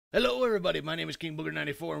Hello everybody, my name is King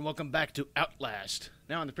Booger94 and welcome back to Outlast.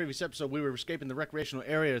 Now in the previous episode we were escaping the recreational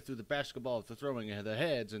area through the basketball for throwing the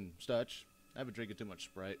heads and such. I've been drinking too much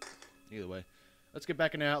Sprite. Either way. Let's get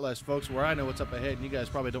back into Outlast, folks, where I know what's up ahead and you guys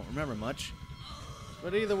probably don't remember much.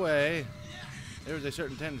 But either way, there's a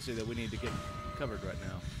certain tendency that we need to get covered right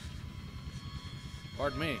now.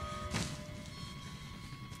 Pardon me.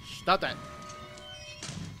 Stop that.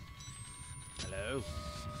 Hello.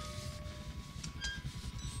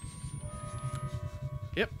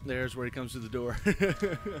 Yep, there's where he comes through the door.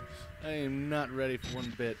 I am not ready for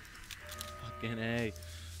one bit. Fucking A.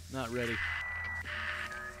 Not ready.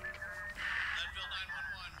 Leadville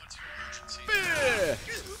 911, what's your emergency?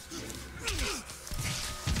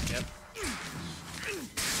 Yep.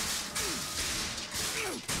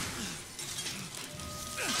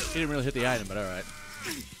 He didn't really hit the item, but alright.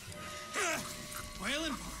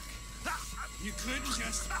 Whalen Park. You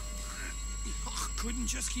couldn't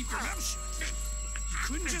just keep your mouth shut. You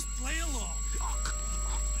couldn't just play along.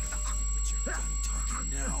 But you're done talking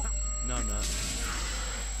now. No, I'm not.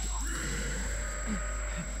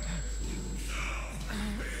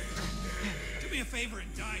 Do me a favor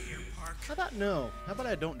and die here, Park. How about no? How about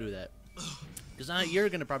I don't do that? Because you're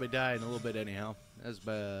going to probably die in a little bit anyhow.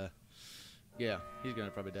 Yeah, he's going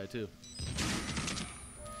to probably die too.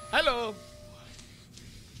 Hello!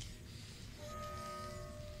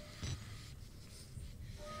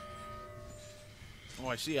 Oh,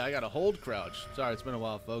 I see. I got to hold crouch. Sorry, it's been a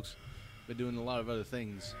while, folks. Been doing a lot of other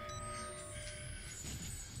things.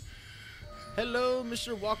 Hello,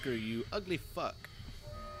 Mr. Walker, you ugly fuck.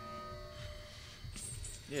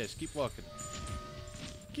 Yes, keep walking.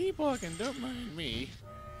 Keep walking, don't mind me.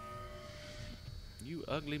 You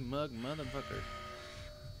ugly mug motherfucker.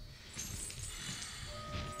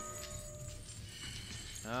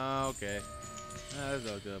 Okay. That's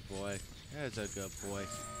a good boy. That's a good boy.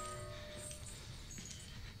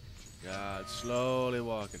 God, slowly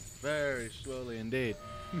walking. Very slowly indeed.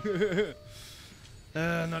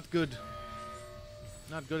 Not good.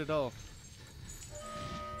 Not good at all.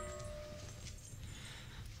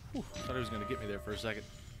 Whew, thought he was going to get me there for a second.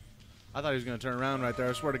 I thought he was going to turn around right there.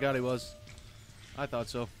 I swear to God he was. I thought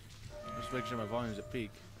so. Just make sure my volume's at peak.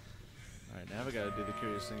 Alright, now we got to do the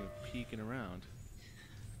curious thing of peeking around.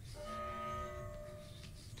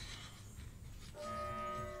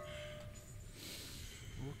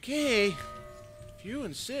 Okay, if you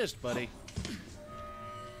insist, buddy.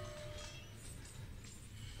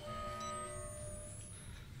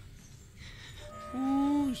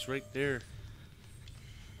 Ooh, he's right there.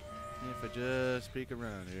 If I just peek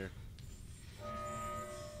around here.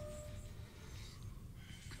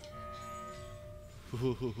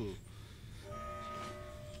 Ooh.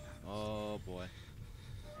 Oh boy.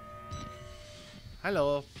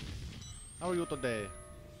 Hello. How are you today?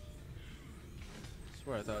 I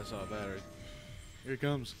swear I thought I saw a battery. Here he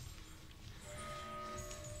comes.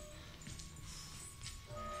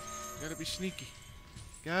 Gotta be sneaky.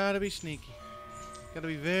 Gotta be sneaky. Gotta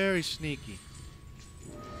be very sneaky.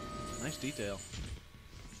 Nice detail.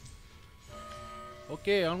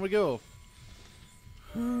 Okay, on we go.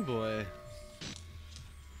 Oh boy.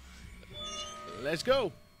 Let's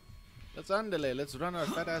go. Let's andale. Let's run our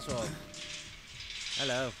fat ass off.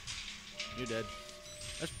 Hello. You're dead.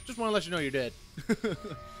 I just want to let you know you're dead.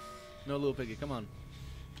 No, little piggy, come on.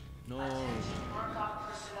 No. Attention RockOf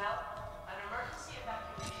personnel. An emergency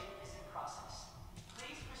evacuation is in process.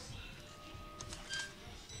 Please proceed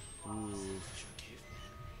immediately. Ooh.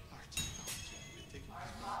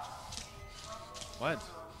 What?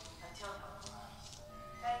 Until compromised.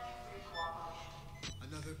 Thank you for your cooperation.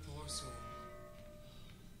 Another poor soul.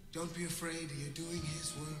 Don't be afraid, you're doing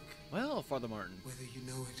his work, Well, Father Martin. whether you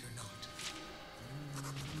know it or not.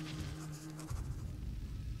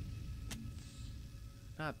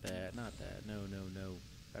 Not that, not that. No, no, no.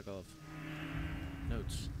 Back off.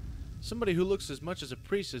 Notes. Somebody who looks as much as a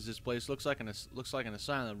priest as this place looks like an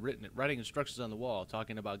asylum, writing instructions on the wall,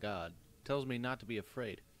 talking about God. Tells me not to be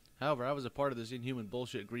afraid. However, I was a part of this inhuman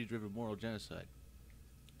bullshit, greed-driven moral genocide.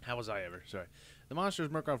 How was I ever? Sorry. The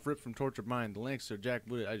monsters Murkoff ripped from tortured mind. The lynx are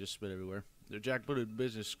jackbooted. I just spit everywhere. Their jackbooted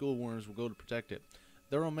business schoolworms will go to protect it.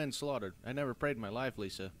 Their own men slaughtered. I never prayed in my life,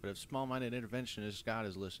 Lisa, but if small-minded interventionist God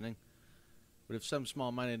is listening. But if some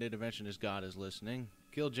small-minded interventionist God is listening,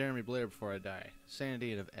 kill Jeremy Blair before I die.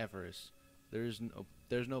 Sanity and of avarice. There's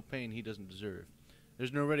no pain he doesn't deserve.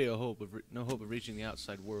 There's no hope of reaching the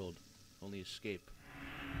outside world. Only escape.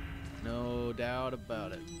 No doubt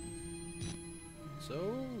about it.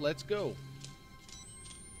 So let's go.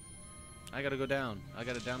 I gotta go down. I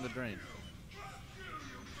gotta down the drain.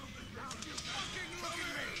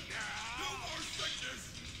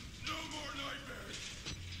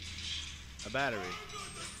 battery.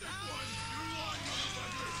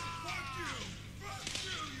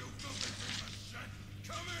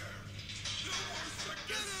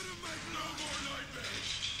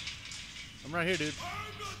 I'm right here, dude.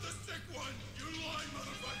 I'm not the sick one, you lying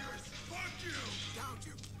motherfuckers! Fuck you! Doubt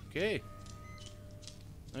you. Okay.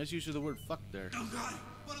 Nice use of the word fuck there. Oh god,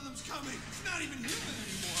 one of them's coming. It's not even human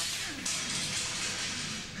anymore.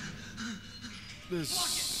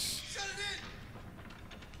 This. Shut it in!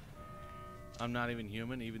 I'm not even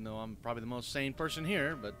human, even though I'm probably the most sane person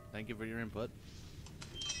here, but thank you for your input.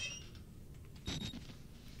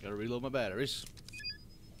 Gotta reload my batteries.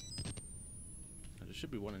 There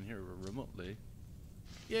should be one in here remotely.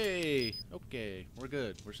 Yay! Okay, we're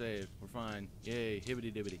good. We're safe. We're fine. Yay!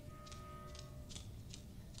 Hibbity dibbity.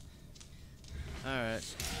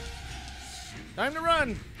 Alright. Time to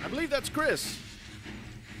run! I believe that's Chris.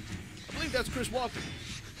 I believe that's Chris walking.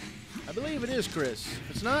 I believe it is Chris.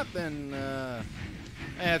 If it's not, then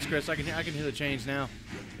it's Chris. I can hear the change now.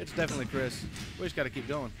 It's definitely Chris. We just gotta keep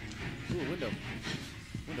going. Ooh, window.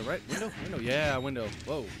 Window, right? Window? Window. Yeah, window.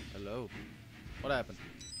 Whoa. Hello. What happened?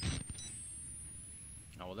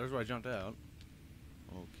 Oh, well, there's where I jumped out.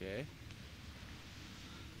 Okay.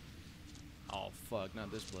 Oh, fuck.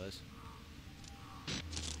 Not this place.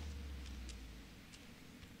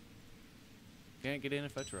 Can't get in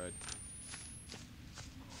if I tried.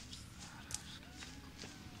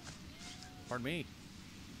 Pardon me.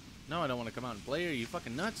 No, I don't want to come out and play. Are you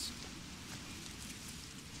fucking nuts?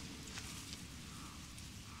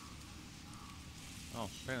 Oh,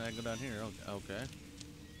 apparently I can go down here. Okay.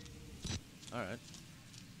 Alright.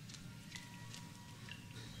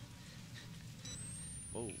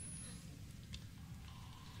 Whoa. Is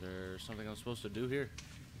there something I'm supposed to do here?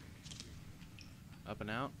 Up and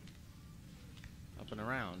out? Up and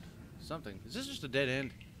around. Something. Is this just a dead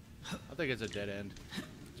end? I think it's a dead end.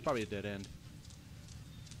 It's probably a dead end.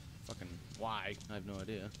 Fucking why? I have no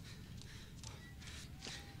idea.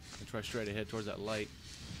 I try straight ahead towards that light.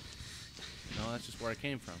 No, that's just where I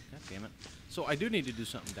came from. God damn it. So I do need to do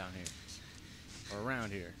something down here. Or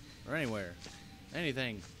around here. Or anywhere.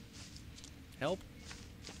 Anything. Help?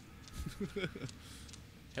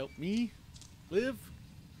 Help me? Live?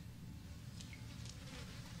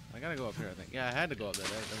 I gotta go up here, I think. Yeah, I had to go up there.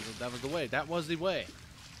 That was the way. That was the way.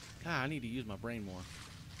 God, I need to use my brain more.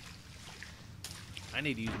 I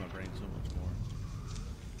need to use my brain so much more.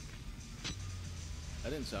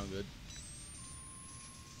 That didn't sound good.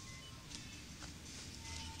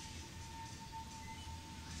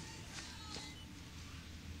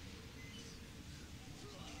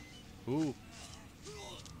 Ooh.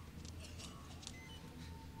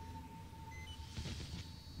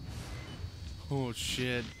 Oh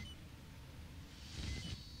shit.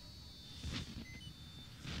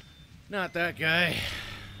 Not that guy.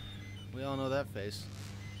 We all know that face.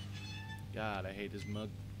 God, I hate his mug.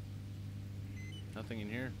 Nothing in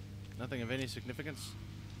here? Nothing of any significance?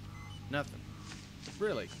 Nothing.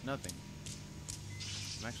 Really, nothing.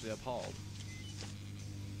 I'm actually appalled.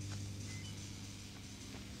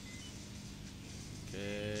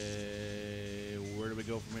 Okay, where do we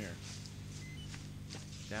go from here?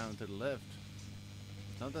 Down to the left.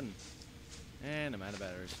 Nothing. And I'm out of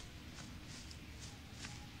batteries.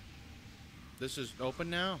 This is open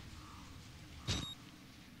now?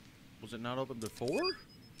 Was it not open before?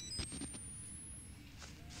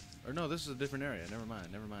 Or no, this is a different area. Never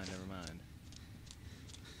mind, never mind, never mind.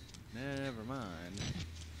 Never mind.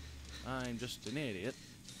 I'm just an idiot.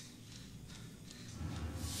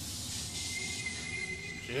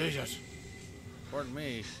 Jesus. Pardon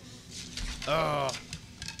me. Oh,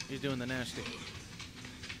 he's doing the nasty.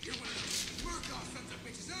 You're one of those Murkoff sons of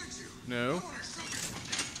bitches, aren't you? No. I wanna show you.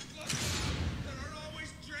 There are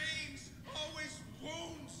always drains, always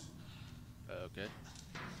wounds. Okay.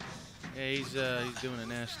 Yeah, he's doing a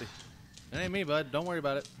nasty. It ain't me, bud. Don't worry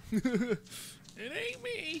about it. It ain't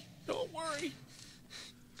me. Don't worry.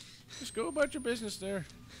 Just go about your business there.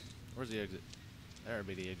 Where's the exit? There'd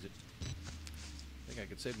be the exit. I think I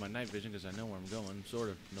could save my night vision because I know where I'm going. Sort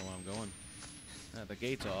of know where I'm going. The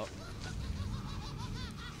gate's off.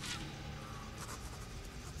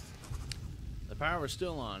 The power is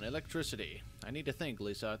still on. Electricity. I need to think,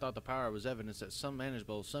 Lisa. I thought the power was evidence that some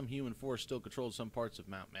manageable, some human force still controls some parts of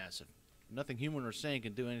Mount Massive. Nothing human or sane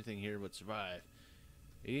can do anything here but survive.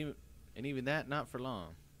 And even that, not for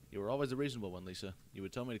long. You were always the reasonable one, Lisa. You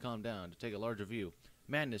would tell me to calm down, to take a larger view.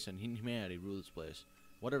 Madness and inhumanity rule this place.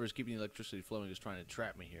 Whatever is keeping the electricity flowing is trying to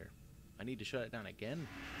trap me here. I need to shut it down again?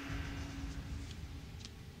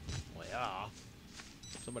 Well, yeah.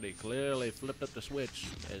 Somebody clearly flipped up the switch.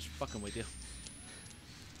 Is fucking with you.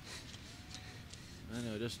 I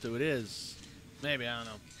know just who it is. Maybe, I don't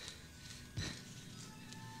know.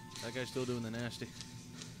 That guy's still doing the nasty.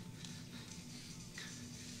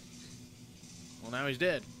 Well, now he's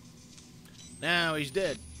dead. Now he's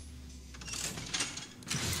dead.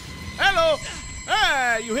 Hello!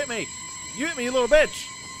 Ah, you hit me! You hit me, you little bitch!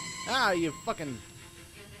 Ah, you fucking...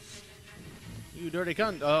 You dirty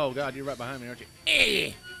cunt. Oh, God, you're right behind me, aren't you?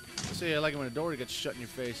 Eh! See, I like it when a door gets shut in your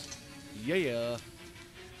face. Yeah.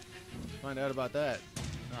 Find out about that.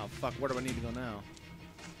 Oh, fuck, where do I need to go now?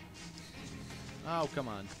 Oh, come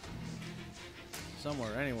on.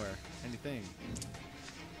 Somewhere, anywhere, anything.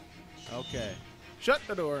 Okay. Shut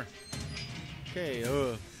the door. Okay,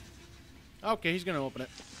 okay, he's gonna open it.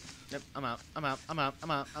 Yep, I'm out. I'm out. I'm out.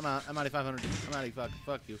 I'm out. I'm out. I'm out of 500. I'm out of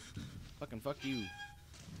fuck you. Fucking fuck you.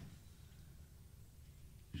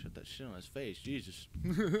 Shut that shit on his face. Jesus.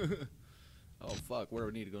 Oh, fuck. Where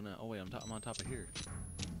do we need to go now? Oh, wait. I'm on top of here.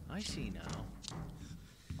 I see now.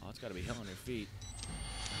 Oh, it's gotta be hell on your feet.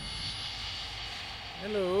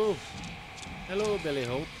 Hello. Hello, Billy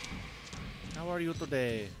Hope. How are you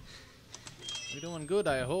today? You're doing good,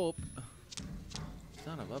 I hope.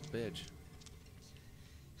 Son of a bitch.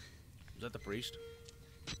 Is that the priest?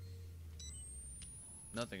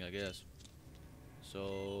 Nothing, I guess.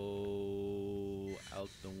 So... out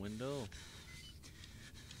the window.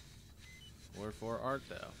 Wherefore art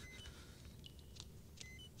thou?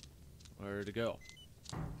 Where to go?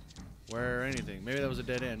 Where anything? Maybe that was a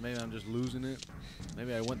dead end. Maybe I'm just losing it.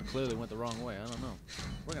 Maybe I clearly went the wrong way. I don't know.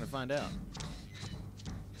 We're gonna find out.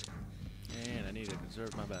 And I need to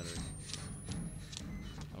conserve my battery.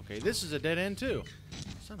 Okay, this is a dead end too.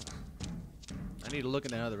 Son of a... I need to look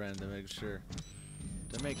in the other end to make sure.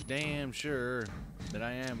 To make damn sure that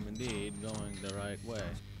I am indeed going the right way.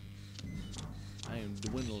 I am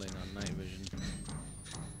dwindling on night vision.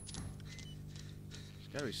 There's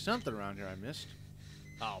gotta be something around here I missed.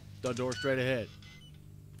 Oh, the door straight ahead.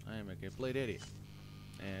 I am a complete idiot.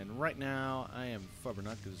 And right now, I am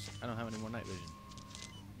fubbernut because I don't have any more night vision.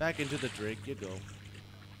 Back into the drink you go.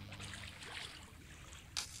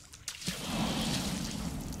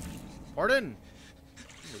 Pardon?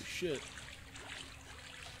 Holy shit.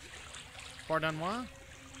 Pardon moi?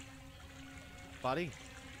 Body?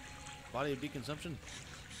 Body of deconsumption?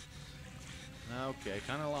 Okay,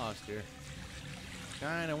 kinda lost here.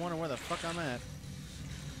 Kinda wonder where the fuck I'm at.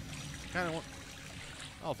 Kinda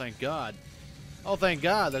oh, thank God. Oh, thank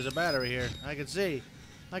God there's a battery here. I can see.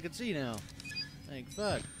 I can see now. Thank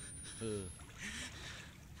fuck.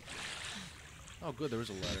 Oh, good, there was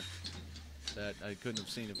a ladder. That I couldn't have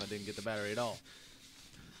seen if I didn't get the battery at all.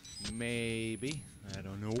 Maybe. I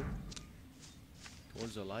don't know.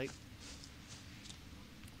 Towards the light.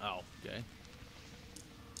 Oh, okay.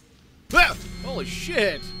 Ah! Holy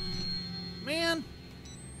shit! Man!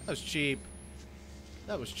 That was cheap.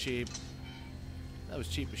 That was cheap. That was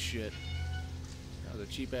cheap as shit. That was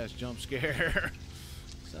a cheap-ass jump scare.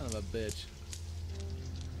 Son of a bitch.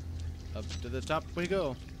 Up to the top we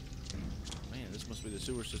go. Man, this must be the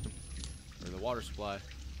sewer system. Or the water supply.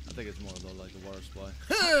 I think it's more like the water supply.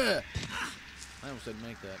 I almost didn't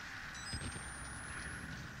make that.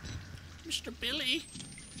 Mr. Billy.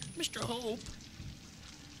 Mr. Hope.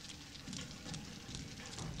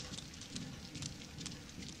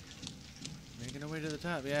 Making our way to the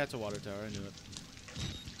top. Yeah, it's a water tower. I knew it.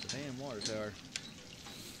 It's a damn water tower.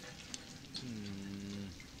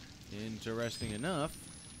 Interesting enough.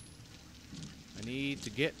 I need to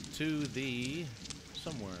get to the...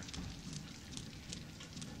 somewhere.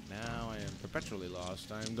 Now I am perpetually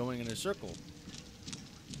lost. I am going in a circle.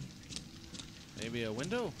 Maybe a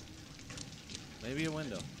window? Maybe a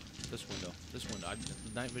window. This window. This window.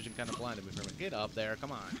 The night vision kind of blinded me from it. Get up there.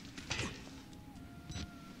 Come on.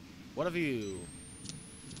 What a view.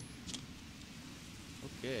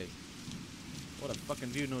 Okay. What a fucking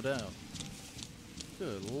view, no doubt.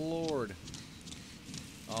 Good Lord.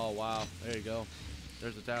 Oh, wow. There you go.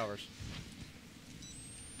 There's the towers.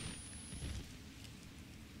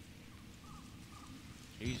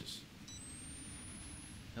 Jesus.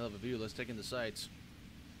 Hell of a view. Let's take in the sights.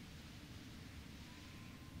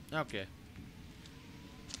 Okay.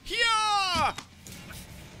 Yeah!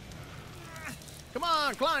 Come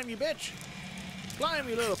on, climb, you bitch! Climb,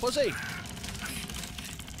 you little pussy!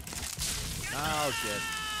 Oh, shit.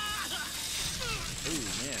 Ooh,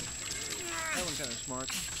 man. That one's kind of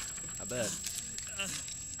smart. I bet.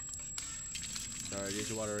 Sorry, get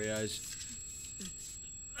your watery eyes.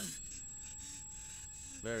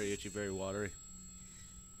 Very itchy, very watery.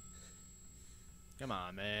 Come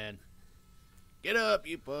on, man. Get up,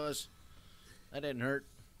 you puss. That didn't hurt.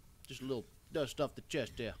 Just a little dust off the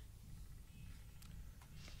chest there.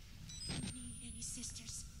 Any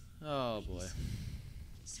sisters? Oh boy.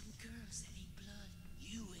 Some girls that need blood.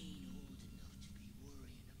 You ain't old enough to be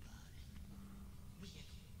worrying about it. We have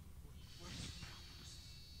worse problems.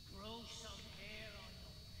 Grow some hair on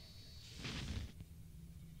your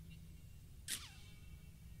head.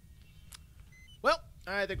 Well,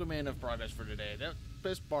 I think we made enough progress for today.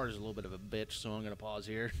 This part is a little bit of a bitch, so I'm gonna pause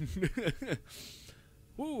here.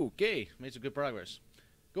 Woo, okay, made some good progress.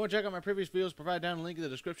 Go and check out my previous videos, provide down a link in the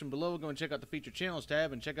description below. Go and check out the featured channels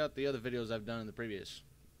tab, and check out the other videos I've done in the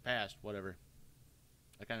past, whatever.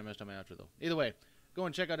 I kind of messed up my outro, though. Either way, go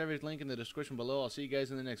and check out every link in the description below. I'll see you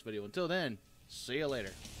guys in the next video. Until then, see you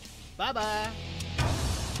later. Bye-bye.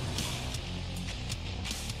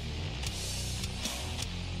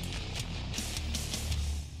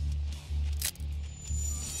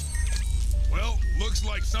 Well, looks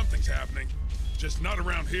like something's happening. Just not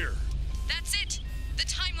around here. That's it. The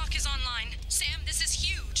time lock is online. Sam, this is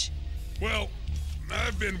huge. Well,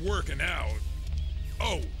 I've been working out.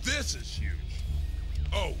 Oh, this is huge.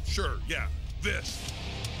 Oh, sure, yeah, this.